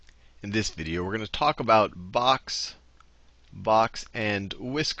In this video, we're going to talk about box and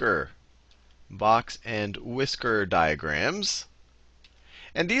whisker diagrams.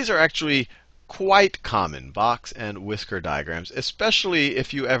 And these are actually quite common, box and whisker diagrams, especially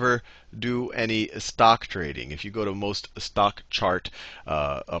if you ever do any stock trading. If you go to most stock chart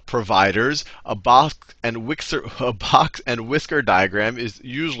providers, a box and whisker diagram is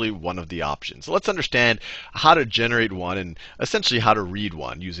usually one of the options. So let's understand how to generate one and essentially how to read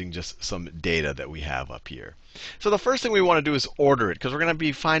one using just some data that we have up here. So the first thing we want to do is order it, because we're going to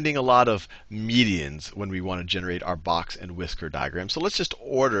be finding a lot of medians when we want to generate our box and whisker diagram. So let's just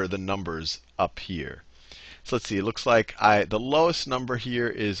order the numbers up here. So let's see, it looks like the lowest number here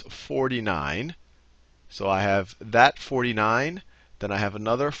is 49. So I have that 49, then I have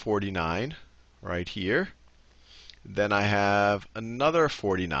another 49 right here. Then I have another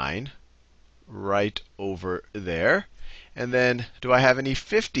 49 right over there. And then do I have any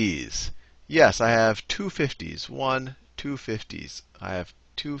 50s? Yes, I have two 50s. Two 50s. I have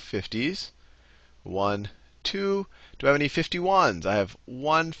two 50s. 1, 2. Do I have any 51s? I have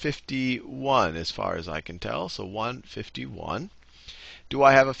 151 as far as I can tell. So 151. Do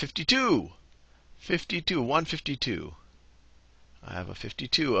I have a 52? 152. I have a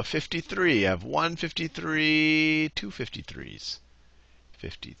 52. A 53. I have 153, two 53s.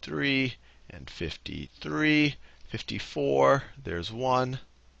 53 and 53. 54. There's one.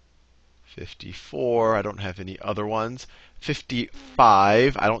 54. I don't have any other ones.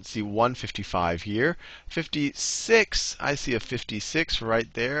 55. I don't see 155 here. 56. I see a 56 right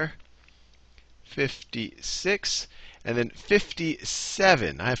there. 56. And then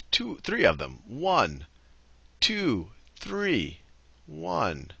 57. I have three of them. 1, 2, 3.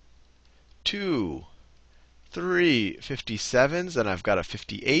 1, 2, 3. 57s. Then I've got a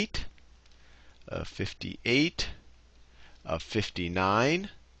 58. A 58. A 59.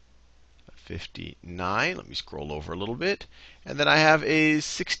 59. Let me scroll over a little bit. And then I have a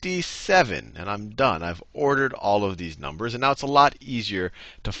 67. And I'm done. I've ordered all of these numbers. And now it's a lot easier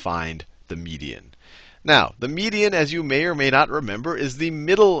to find the median. Now, the median, as you may or may not remember, is the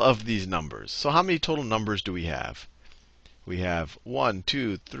middle of these numbers. So how many total numbers do we have? We have 1,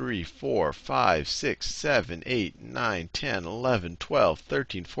 2, 3, 4, 5, 6, 7, 8, 9, 10, 11, 12,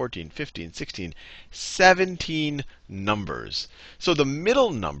 13, 14, 15, 16, 17 numbers. So the middle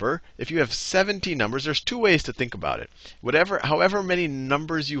number, if you have 17 numbers, there's two ways to think about it. However many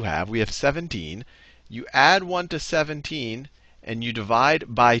numbers you have, we have 17. You add 1 to 17, and you divide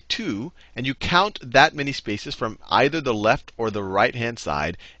by 2, and you count that many spaces from either the left or the right-hand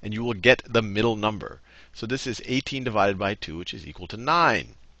side, and you will get the middle number. So this is 18 divided by 2, which is equal to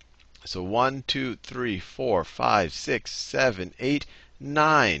 9. So 1, 2, 3, 4, 5, 6, 7, 8,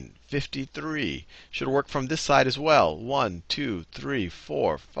 9. 53. Should work from this side as well. 1, 2, 3,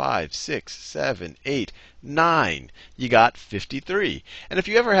 4, 5, 6, 7, 8, 9. You got 53. And if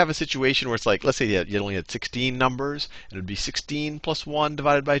you ever have a situation where it's like, let's say you only had 16 numbers, and it would be 16 plus 1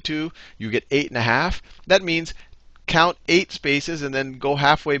 divided by 2, you get 8.5. That means count 8 spaces and then go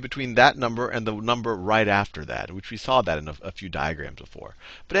halfway between that number and the number right after that, which we saw that in a few diagrams before.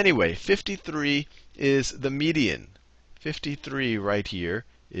 But anyway, 53 is the median. 53 right here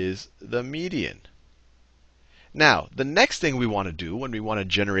is the median. Now, the next thing we want to do when we want to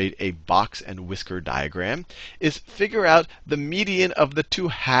generate a box and whisker diagram is figure out the median of the two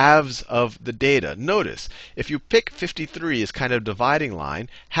halves of the data. Notice, if you pick 53 as kind of dividing line,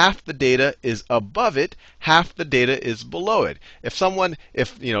 half the data is above it, half the data is below it. If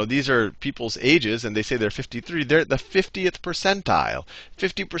these are people's ages and they say they're 53, they're at the 50th percentile.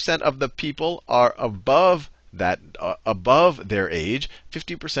 50% of the people are above their age.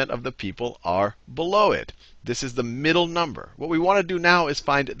 50% of the people are below it. This is the middle number. What we want to do now is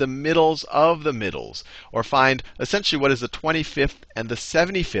find the middles of the middles, or find essentially what is the 25th and the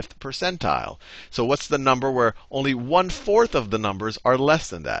 75th percentile. So what's the number where only 1/4 of the numbers are less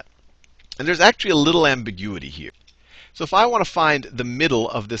than that? And there's actually a little ambiguity here. So if I want to find the middle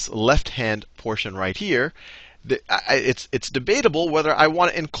of this left-hand portion right here, it's debatable whether I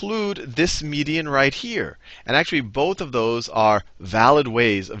want to include this median right here. And actually, both of those are valid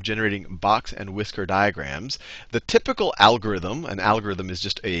ways of generating box and whisker diagrams. The typical algorithm, an algorithm is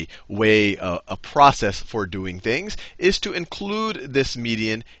just a way, a process for doing things, is to include this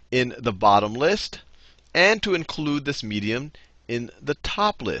median in the bottom list and to include this median in the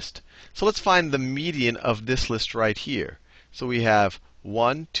top list. So let's find the median of this list right here. So we have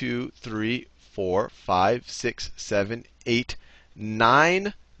 1, 2, 3, 4, 5, 6, 7, 8,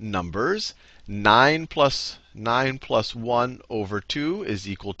 9 numbers. 9 plus 1 over 2 is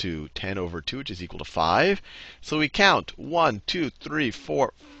equal to 10 over 2, which is equal to 5. So we count 1, 2, 3,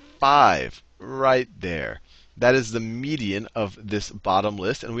 4, 25 right there. That is the median of this bottom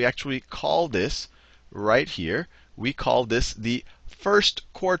list. And we actually call this right here, we call this the first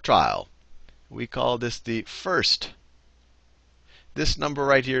quartile. We call this the first. This number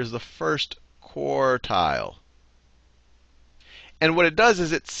right here is the first quartile. And what it does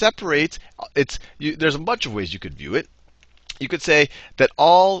is it separates, there's a bunch of ways you could view it. You could say that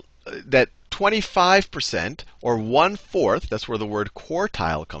that 25% or 1/4, that's where the word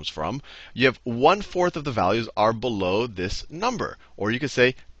quartile comes from, you have 1/4 of the values are below this number. Or you could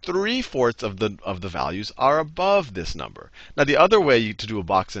say 3/4 of the values are above this number. Now the other way to do a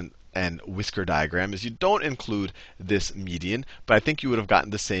box and whisker diagram is you don't include this median, but I think you would have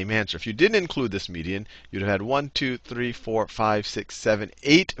gotten the same answer. If you didn't include this median, you'd have had 1, 2, 3, 4, 5, 6, 7,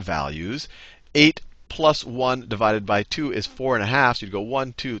 8 values. 8 plus 1 divided by 2 is 4.5. So you'd go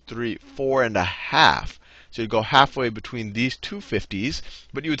 1, 2, 3, 4.5. So you'd go halfway between these two 50s,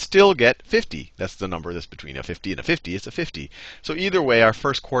 but you would still get 50. That's the number that's between a 50 and a 50. It's a 50. So either way, our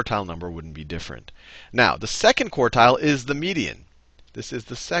first quartile number wouldn't be different. Now, the second quartile is the median. This is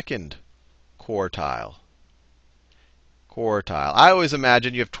the second quartile. I always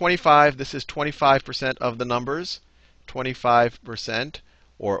imagine you have 25. This is 25% of the numbers. 25%,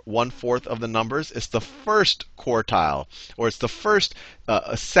 or 1/4 of the numbers. It's the first quartile, or it's the first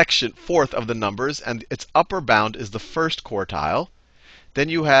section, fourth of the numbers, and its upper bound is the first quartile. Then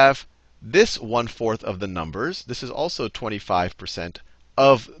you have this 1/4 of the numbers. This is also 25%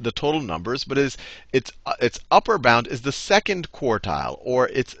 of the total numbers, but its upper bound is the second quartile, or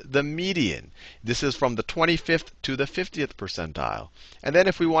it's the median. This is from the 25th to the 50th percentile. And then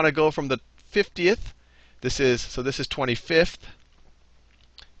if we want to go from the 50th, this is 25th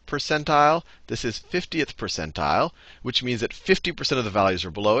percentile. This is 50th percentile, which means that 50% of the values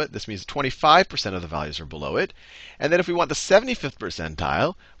are below it. This means 25% of the values are below it. And then if we want the 75th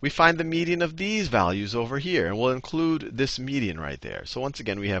percentile, we find the median of these values over here. And we'll include this median right there. So once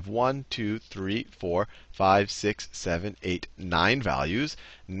again, we have 1, 2, 3, 4, 5, 6, 7, 8, 9 values.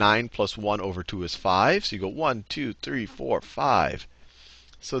 9 plus 1 over 2 is 5. So you go 1, 2, 3, 4, 5.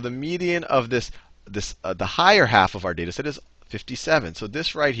 So the median of the higher half of our data set is 57. So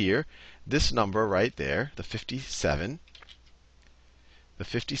this right here, this number right there, the 57,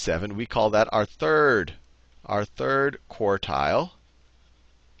 we call that our third quartile.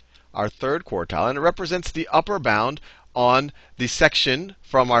 And it represents the upper bound on the section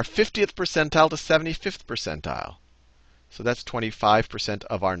from our 50th percentile to 75th percentile. So that's 25%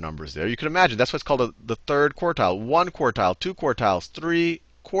 of our numbers there. You can imagine that's what's called the third quartile. 1 quartile, 2 quartiles, 3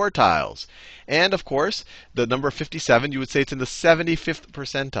 quartiles. And of course, the number 57, you would say it's in the 75th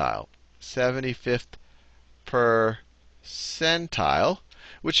percentile. 75th percentile,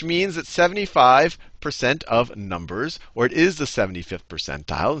 which means that 75% of numbers, or it is the 75th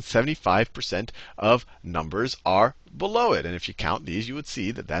percentile, and 75% of numbers are below it. And if you count these, you would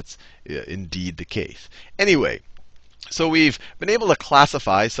see that that's indeed the case. Anyway, so we've been able to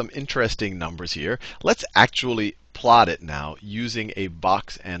classify some interesting numbers here. Let's actually plot it now using a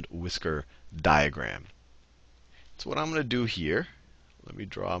box and whisker diagram. So what I'm going to do here, let me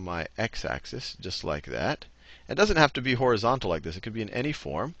draw my x-axis just like that. It doesn't have to be horizontal like this. It could be in any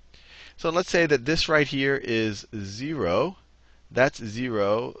form. So let's say that this right here is 0. That's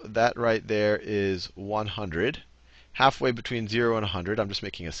 0. That right there is 100. Halfway between 0 and 100, I'm just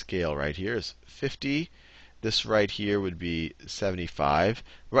making a scale right here, is 50. This right here would be 75.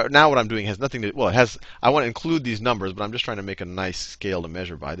 Right now what I'm doing has nothing to, well, it has, I want to include these numbers, but I'm just trying to make a nice scale to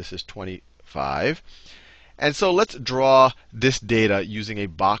measure by. This is 25. And so let's draw this data using a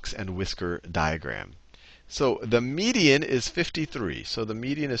box and whisker diagram. So the median is 53. So the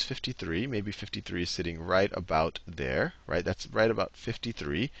median is 53. Maybe 53 is sitting right about there, right? That's right about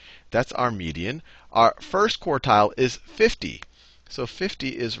 53. That's our median. Our first quartile is 50. So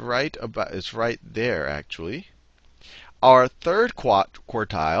 50 is right there, actually. Our third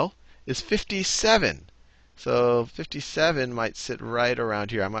quartile is 57. So 57 might sit right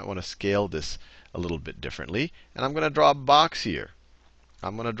around here. I might want to scale this a little bit differently. And I'm going to draw a box here.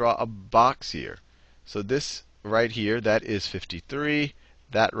 So this right here, that is 53.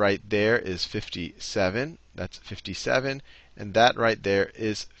 That right there is 57. That's 57. And that right there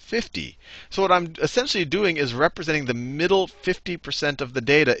is 50. So what I'm essentially doing is representing the middle 50% of the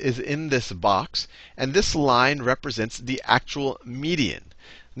data is in this box. And this line represents the actual median.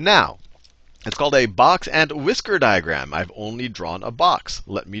 Now, it's called a box and whisker diagram. I've only drawn a box.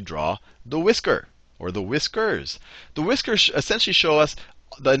 Let me draw the whisker, or the whiskers. The whiskers essentially show us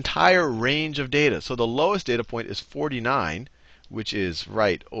the entire range of data. So the lowest data point is 49, which is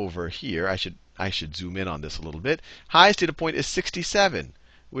right over here. I should zoom in on this a little bit. Highest data point is 67,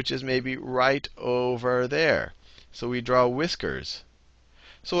 which is maybe right over there. So we draw whiskers.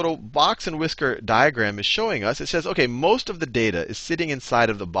 So what a box and whisker diagram is showing us, it says, okay, most of the data is sitting inside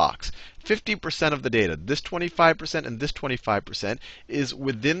of the box. 50% of the data, this 25% and this 25%, is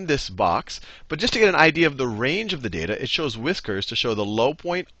within this box. But just to get an idea of the range of the data, it shows whiskers to show the low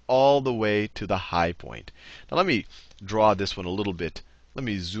point all the way to the high point. Now let me draw this one a little bit. Let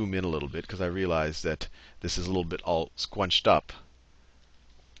me zoom in a little bit because I realize that this is a little bit all squunched up.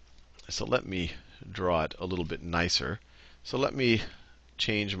 So let me draw it a little bit nicer. So let me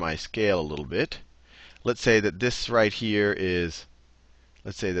change my scale a little bit. Let's say that this right here is,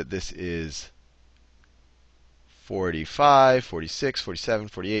 let's say that this is 45, 46, 47,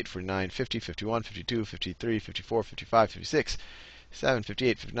 48, 49, 50, 51, 52, 53, 54, 55, 56, 57,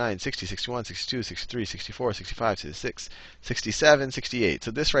 58, 59, 60, 61, 62, 63, 64, 65, 66, 67, 68. So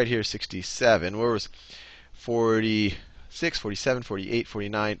this right here is 67. Where was 46, 47, 48,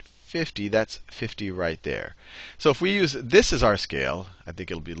 49, 50? That's 50 right there. So if we use this as our scale, I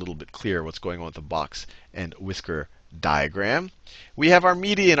think it'll be a little bit clearer what's going on with the box and whisker diagram. We have our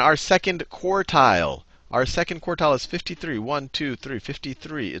median, our second quartile. Our second quartile is 53. 1, 2, 3,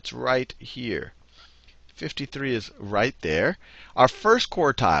 53. It's right here. 53 is right there. Our first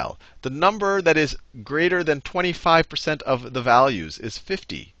quartile, the number that is greater than 25% of the values, is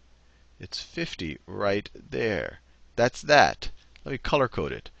 50. It's 50 right there. That's that. Let me color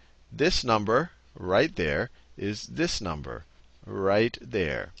code it. This number right there is this number right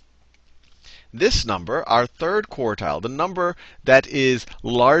there. This number, our third quartile, the number that is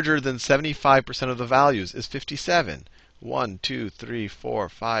larger than 75% of the values, is 57. 1, 2, 3, 4,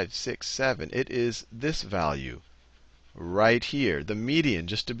 5, 6, 7. It is this value right here. The median,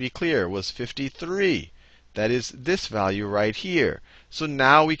 just to be clear, was 53. That is this value right here. So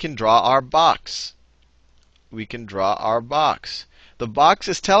now we can draw our box. We can draw our box. The box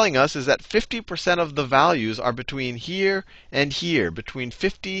is telling us is that 50% of the values are between here and here, between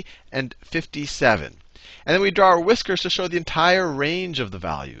 50 and 57. And then we draw our whiskers to show the entire range of the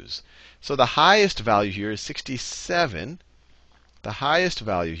values. So the highest value here is 67. The highest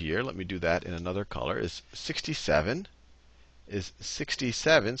value here, let me do that in another color, is 67. Is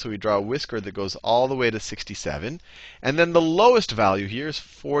 67. So we draw a whisker that goes all the way to 67. And then the lowest value here is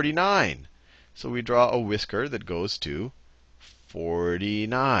 49. So we draw a whisker that goes to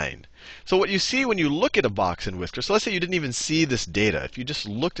 49. So what you see when you look at a box and whisker, so let's say you didn't even see this data. If you just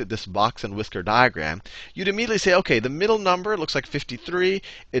looked at this box and whisker diagram, you'd immediately say, okay, the middle number looks like 53.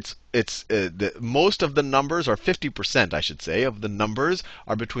 Most of the numbers, or 50%, I should say, of the numbers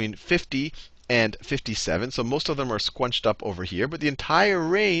are between 50 and 57. So most of them are squunched up over here. But the entire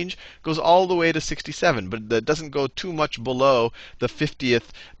range goes all the way to 67. But that doesn't go too much below the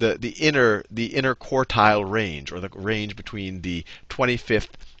 50th, the inner quartile range, or the range between the 25th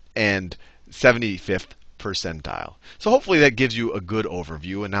and 75th percentile. So hopefully that gives you a good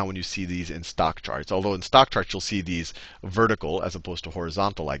overview. And now when you see these in stock charts, although in stock charts you'll see these vertical as opposed to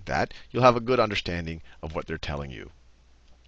horizontal like that, you'll have a good understanding of what they're telling you.